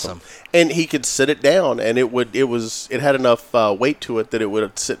was awesome. And he could sit it down, and it had enough weight to it that it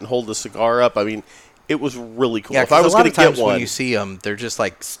would sit and hold the cigar up. I mean, it was really cool. Yeah, if I was going to get one, when you see them, they're just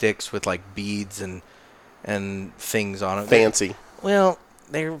like sticks with like beads and things on it. Fancy. Well,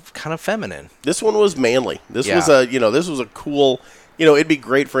 they're kind of feminine. This one was manly. This was a cool, it'd be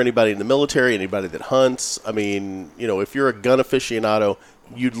great for anybody in the military, anybody that hunts. I mean, if you're a gun aficionado,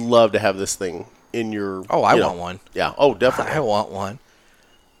 you'd love to have this thing in your... Oh, I want one. Yeah. Oh, definitely. I want one.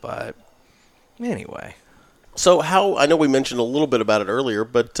 But anyway. So I know we mentioned a little bit about it earlier,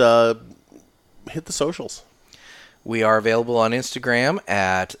 but hit the socials. We are available on Instagram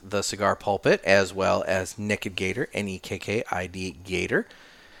at The Cigar Pulpit, as well as Naked Gator, Nekkid Gator.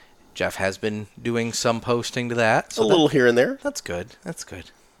 Jeff has been doing some posting to that. So a little here and there. That's good. That's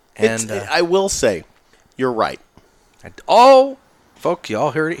good. And I will say, you're right. Folks,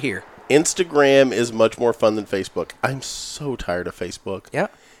 y'all heard it here. Instagram is much more fun than Facebook. I'm so tired of Facebook. Yeah.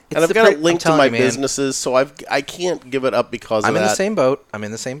 And I've got it linked to my businesses, so I can't give it up because of that. I'm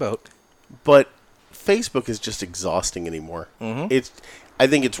in the same boat. But Facebook is just exhausting anymore. Mm-hmm. I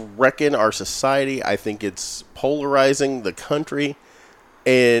think it's wrecking our society. I think it's polarizing the country.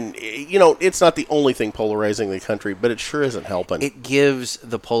 And, it's not the only thing polarizing the country, but it sure isn't helping. It gives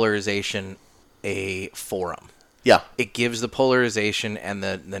the polarization a forum. Yeah. It gives the polarization and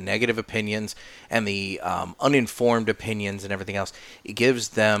the negative opinions and the uninformed opinions and everything else. It gives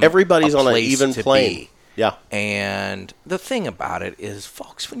them everybody's on an even plane. Yeah. And the thing about it is,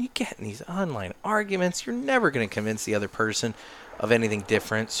 folks, when you get in these online arguments, you're never going to convince the other person of anything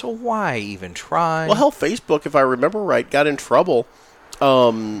different. So why even try? Well, hell, Facebook, if I remember right, got in trouble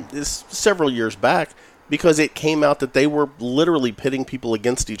several years back because it came out that they were literally pitting people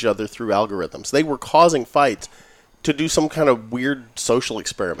against each other through algorithms. They were causing fights to do some kind of weird social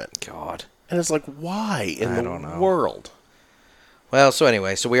experiment. God. And it's like, why in the world? Well, so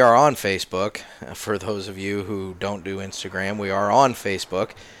anyway, we are on Facebook. For those of you who don't do Instagram, we are on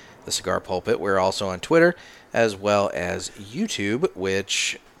Facebook, The Cigar Pulpit. We're also on Twitter, as well as YouTube,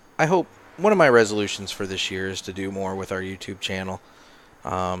 which I hope one of my resolutions for this year is to do more with our YouTube channel.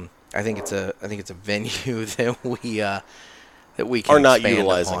 I think it's a venue that we can are not expand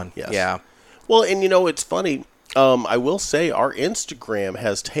utilizing. Upon. Yes. Yeah. Well, and it's funny. I will say our Instagram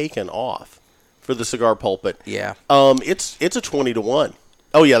has taken off for the Cigar Pulpit. Yeah. It's a 20-1.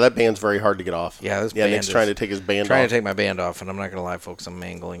 Oh yeah, that band's very hard to get off. Yeah, band Nick's trying to take his band off. Trying to take my band off, and I'm not gonna lie, folks, I'm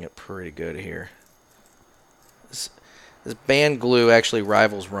mangling it pretty good here. This band glue actually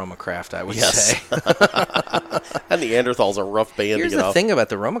rivals Romacraft, I would say. And Neanderthal's a rough band Here's to get off. Here's the thing about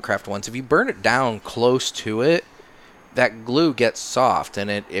the Romacraft ones. If you burn it down close to it, that glue gets soft,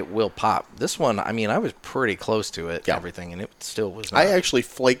 and it will pop. This one, I was pretty close to it, everything, and it still was not. I actually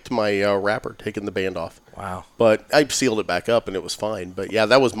flaked my wrapper taking the band off. Wow. But I sealed it back up, and it was fine. But, yeah,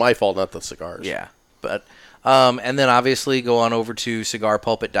 that was my fault, not the cigars. Yeah. But and then, obviously, go on over to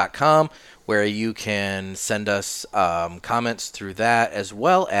cigarpulpit.com, where you can send us comments through that, as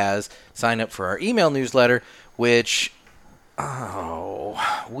well as sign up for our email newsletter, which,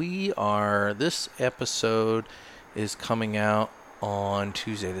 this episode is coming out on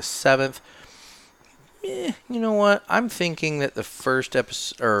Tuesday the 7th. You know what? I'm thinking that the first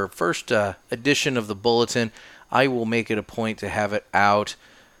episode or first edition of the bulletin, I will make it a point to have it out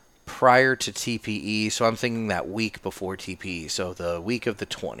prior to TPE. So I'm thinking that week before TPE, so the week of the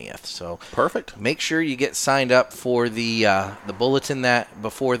 20th. So perfect. Make sure you get signed up for the bulletin that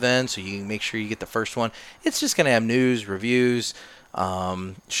before then, so you make sure you get the first one. It's just going to have news, reviews,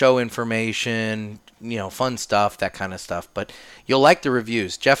 show information, fun stuff, that kind of stuff. But you'll like the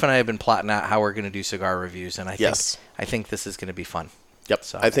reviews. Jeff and I have been plotting out how we're going to do cigar reviews, and I think this is going to be fun. Yep.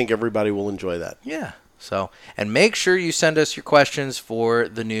 So I think everybody will enjoy that. Yeah. So, and make sure you send us your questions for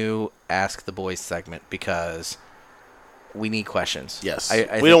the new Ask the Boys segment, because we need questions. Yes.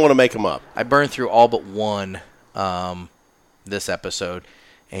 We don't want to make them up. I burned through all but one this episode,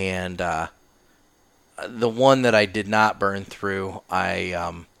 and the one that I did not burn through,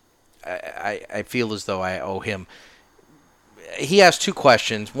 I feel as though I owe him. He asked two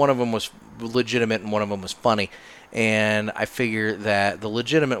questions. One of them was legitimate and one of them was funny. And I figure that the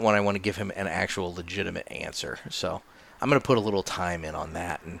legitimate one, I want to give him an actual legitimate answer. So I'm going to put a little time in on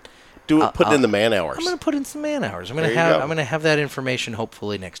that and put it in the man hours. I'm going to put in some man hours. I'm going to have that information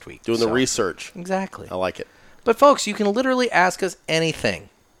hopefully next week. Doing the research. Exactly. I like it. But folks, you can literally ask us anything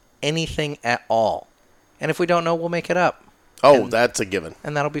at all. And if we don't know, we'll make it up. Oh, that's a given.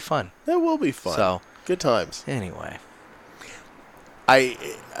 And that'll be fun. That will be fun. So, good times. Anyway. I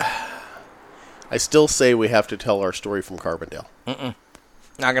still say we have to tell our story from Carbondale.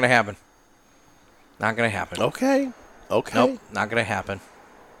 Not going to happen. Not going to happen. Okay. Nope, not going to happen.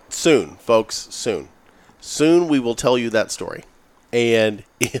 Soon, folks, soon. Soon we will tell you that story. And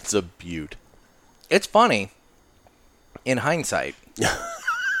it's a beaut. It's funny in hindsight.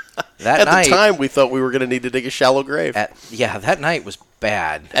 At the time, we thought we were going to need to dig a shallow grave. That night was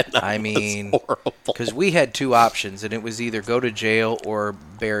bad. Was horrible. Because we had two options, and it was either go to jail or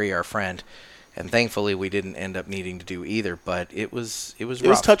bury our friend. And thankfully, we didn't end up needing to do either. But it was rough. It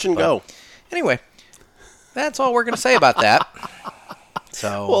was touch and go. Anyway, that's all we're going to say about that.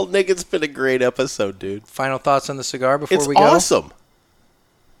 So, well, Nick, it's been a great episode, dude. Final thoughts on the cigar before we go? It's awesome.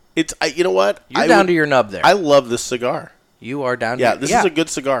 You know what? You're down to your nub there. I love this cigar. You are down to Yeah, this is a good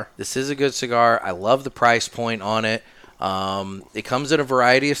cigar. This is a good cigar. I love the price point on it. It comes in a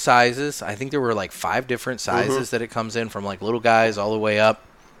variety of sizes. I think there were like 5 different sizes that it comes in, from like little guys all the way up.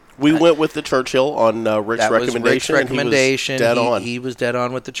 We went with the Churchill on Rick's recommendation. Rick's recommendation. And he was dead on. He was dead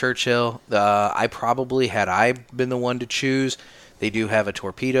on with the Churchill. I probably, had I been the one to choose, they do have a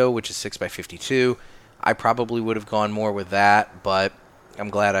Torpedo, which is 6x52. I probably would have gone more with that, but I'm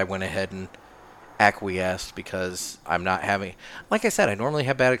glad I went ahead and acquiesced, because I'm not having, like I said, I normally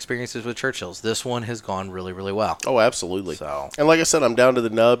have bad experiences with Churchills. This one has gone really, really well. Oh, absolutely. So, and like I said, I'm down to the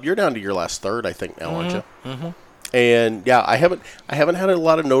nub. You're down to your last third, I think, now, aren't you? Mm-hmm. And yeah, I haven't had a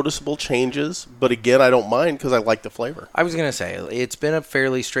lot of noticeable changes, but again, I don't mind because I like the flavor. I was gonna say, it's been a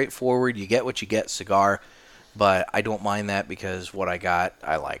fairly straightforward, you get what you get cigar, but I don't mind that, because what I got,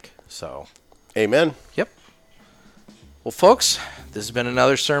 I like. So, amen. Yep. Well, folks, this has been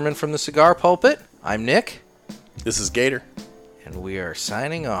another sermon from the Cigar Pulpit. I'm Nick. This is Gator. And we are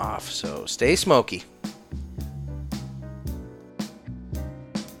signing off, so stay smoky.